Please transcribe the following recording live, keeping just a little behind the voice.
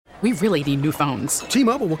We really need new phones.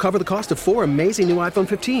 T-Mobile will cover the cost of 4 amazing new iPhone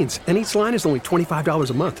 15s, and each line is only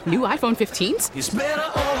 $25 a month. New iPhone 15s? It's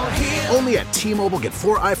better over here. Only at T-Mobile, get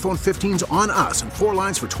 4 iPhone 15s on us and 4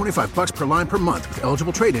 lines for $25 per line per month with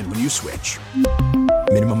eligible trade-in when you switch.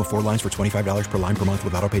 Minimum of 4 lines for $25 per line per month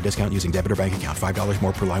with autopay discount using debit or bank account. $5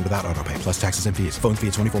 more per line without autopay, plus taxes and fees. Phone fee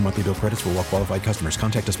at 24 monthly bill credits for well-qualified customers.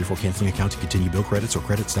 Contact us before canceling account to continue bill credits or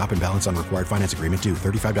credit stop and balance on required finance agreement due.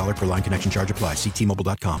 $35 per line connection charge applies. See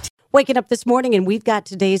T-Mobile.com. Waking up this morning, and we've got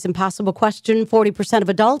today's impossible question. 40% of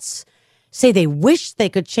adults say they wish they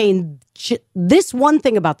could change this one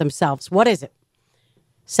thing about themselves. What is it?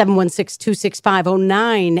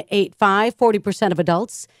 716-265-0985. 40% of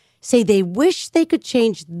adults say they wish they could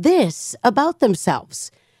change this about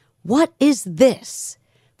themselves. What is this?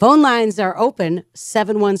 Phone lines are open,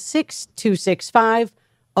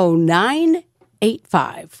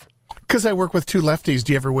 716-265-0985. Because I work with two lefties,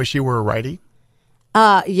 do you ever wish you were a righty?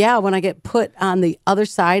 Yeah, when I get put on the other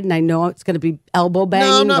side and I know it's going to be elbow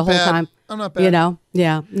banging the whole time. I'm not bad. You know?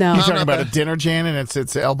 Yeah, no. You're talking about a dinner, Jan, and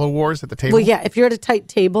it's elbow wars at the table? Well, yeah, if you're at a tight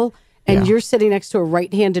table and you're sitting next to a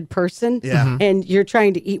right-handed person and you're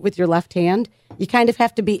trying to eat with your left hand, you kind of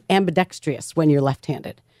have to be ambidextrous when you're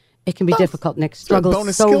left-handed. It can be difficult. Nick struggles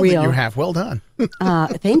bonus so skill real. that you have. Well done.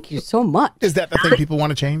 Thank you so much. Is that the thing people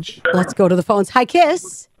want to change? Let's go to the phones. Hi,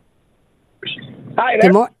 Kiss. Hi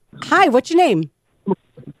there. Hi, what's your name?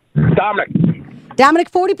 Dominic.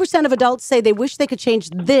 Dominic, 40% of adults say they wish they could change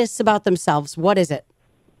this about themselves. What is it?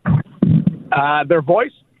 Their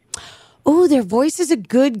voice. Oh, their voice is a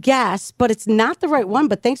good guess, but it's not the right one.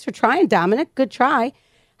 But thanks for trying, Dominic. Good try.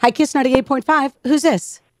 Hi, Kiss 98.5. Who's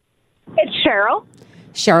this? It's Cheryl.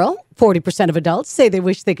 Cheryl, 40% of adults say they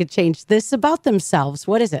wish they could change this about themselves.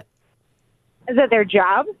 What is it? Is it their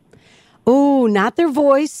job? Oh, not their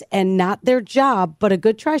voice and not their job, but a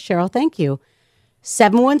good try, Cheryl. Thank you.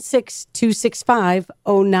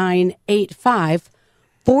 716-265-0985.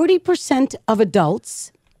 40% of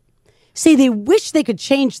adults say they wish they could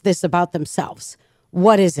change this about themselves.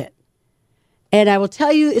 What is it? And I will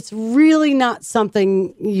tell you, it's really not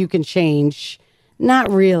something you can change.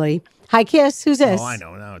 Not really. Hi, Kiss. Who's this? Oh, I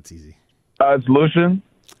know. Now it's easy. It's Lucian.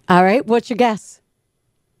 All right. What's your guess?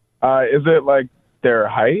 Is it like their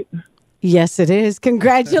height? Yes, it is.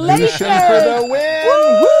 Congratulations. For the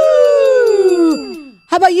win. Woo!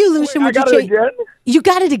 How about you, Lucian? Wait, I got it again? You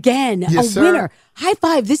got it again. Yes, a winner. High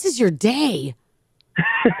five. This is your day.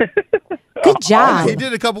 Good job. He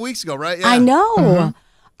did it a couple weeks ago, right? Yeah. I know.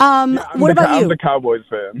 What about you? I'm the Cowboys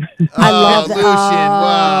fan. I love that. Lucian.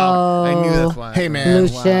 Wow. I knew that's why. Hey, man.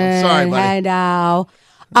 Lucian. Wow. Sorry, buddy. I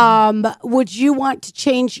know. Would you want to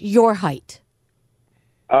change your height?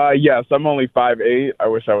 Yes, I'm only 5'8". I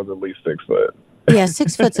wish I was at least 6 foot. Yeah,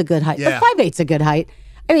 6 foot's a good height. Yeah. But 5'8's a good height.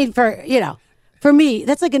 I mean, for me,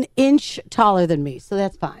 that's like an inch taller than me, so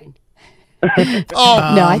that's fine.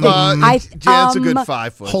 Oh, no, I think Jan's a good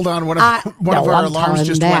 5 foot. Hold on. One of our I'm alarms telling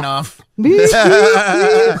just that. went off. She's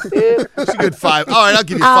a good 5. All right, I'll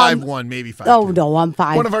give you 5'1", maybe 5'2". Oh, no, I'm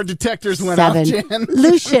 5'7". One of our detectors went off, Jan.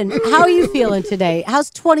 Lucian, how are you feeling today? How's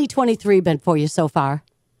 2023 been for you so far?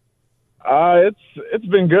 It's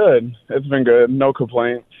been good. It's been good. No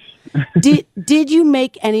complaints. Did you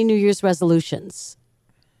make any New Year's resolutions?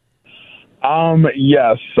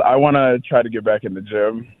 Yes, I want to try to get back in the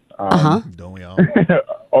gym. Don't we all?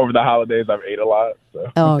 Over the holidays, I've ate a lot.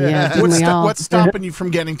 So. Oh, yeah. What's stopping you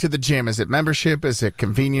from getting to the gym? Is it membership? Is it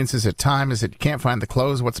convenience? Is it time? Is it you can't find the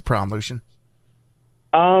clothes? What's the problem, Lucian?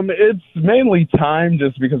 It's mainly time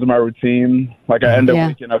just because of my routine. Like I end up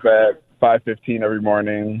waking up at 5:15 every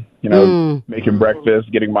morning, making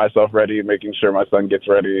breakfast, getting myself ready, making sure my son gets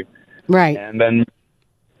ready. Right. And then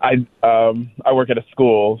I work at a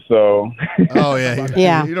school, so Oh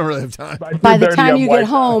yeah. You don't really have time. By the time you get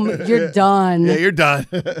home, you're done. Yeah, you're done.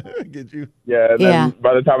 Get you. Yeah, and then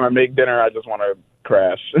by the time I make dinner, I just want to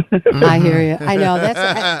crash. I hear you. I know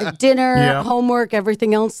that's dinner, homework,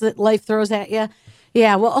 everything else that life throws at you.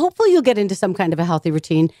 Yeah, well, hopefully you'll get into some kind of a healthy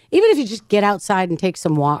routine, even if you just get outside and take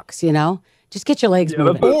some walks. Just get your legs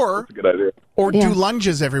moving. That's a good idea. Or do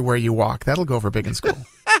lunges everywhere you walk. That'll go over big in school.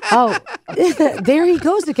 Oh, there he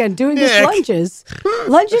goes again, doing his lunges.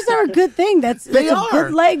 Lunges are a good thing. That's a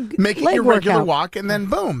good leg Make it your workout. regular walk, and then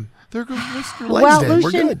boom. There goes Mr. Legs Well, Day. We're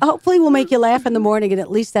Lucian, good. hopefully we'll make you laugh in the morning, and at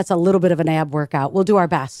least that's a little bit of an ab workout. We'll do our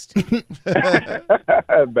best. Thanks.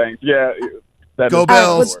 Yeah, That Go is-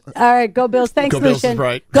 Bills. All right, go Bills. Thanks, Go Bills Lucian. is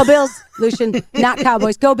right. Go Bills, Lucian. Not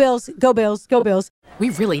Cowboys. Go Bills. Go Bills. Go Bills. We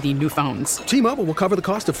really need new phones. T-Mobile will cover the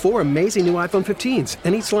cost of 4 amazing new iPhone 15s,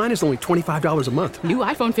 and each line is only $25 a month. New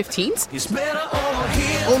iPhone 15s?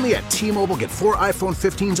 Only at T-Mobile, get 4 iPhone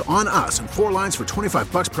 15s on us and 4 lines for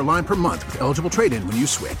 $25 per line per month with eligible trade-in when you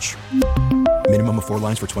switch. Minimum of 4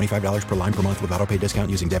 lines for $25 per line per month with auto pay discount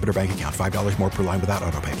using debit or bank account. $5 more per line without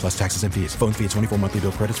auto pay, plus taxes and fees. Phone fee at 24 monthly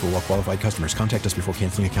bill credits for well-qualified customers. Contact us before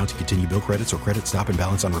canceling account to continue bill credits or credit stop and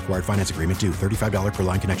balance on required finance agreement due. $35 per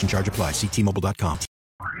line connection charge applies. See T-Mobile.com.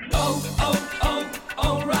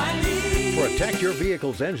 Protect your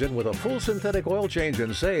vehicle's engine with a full synthetic oil change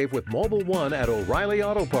and save with Mobile One at O'Reilly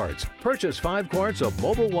Auto Parts. Purchase 5 quarts of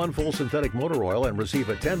Mobile One full synthetic motor oil and receive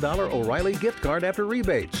a $10 O'Reilly gift card after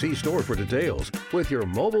rebate. See store for details. With your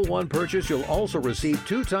Mobile One purchase, you'll also receive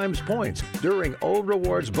 2 times points during O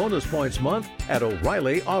Rewards Bonus Points Month at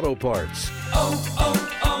O'Reilly Auto Parts.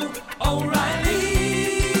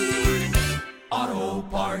 O'Reilly Auto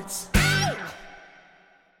Parts.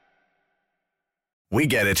 We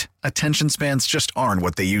get it. Attention spans just aren't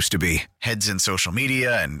what they used to be. Heads in social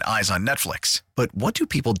media and eyes on Netflix. But what do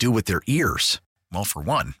people do with their ears? Well, for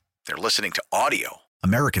one, they're listening to audio.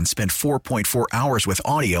 Americans spend 4.4 hours with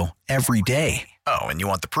audio every day. Oh, and you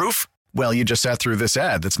want the proof? Well, you just sat through this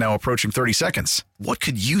ad that's now approaching 30 seconds. What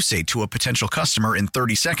could you say to a potential customer in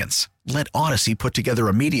 30 seconds? Let Odyssey put together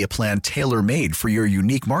a media plan tailor-made for your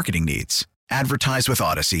unique marketing needs. Advertise with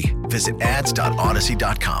Odyssey. Visit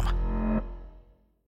ads.odyssey.com.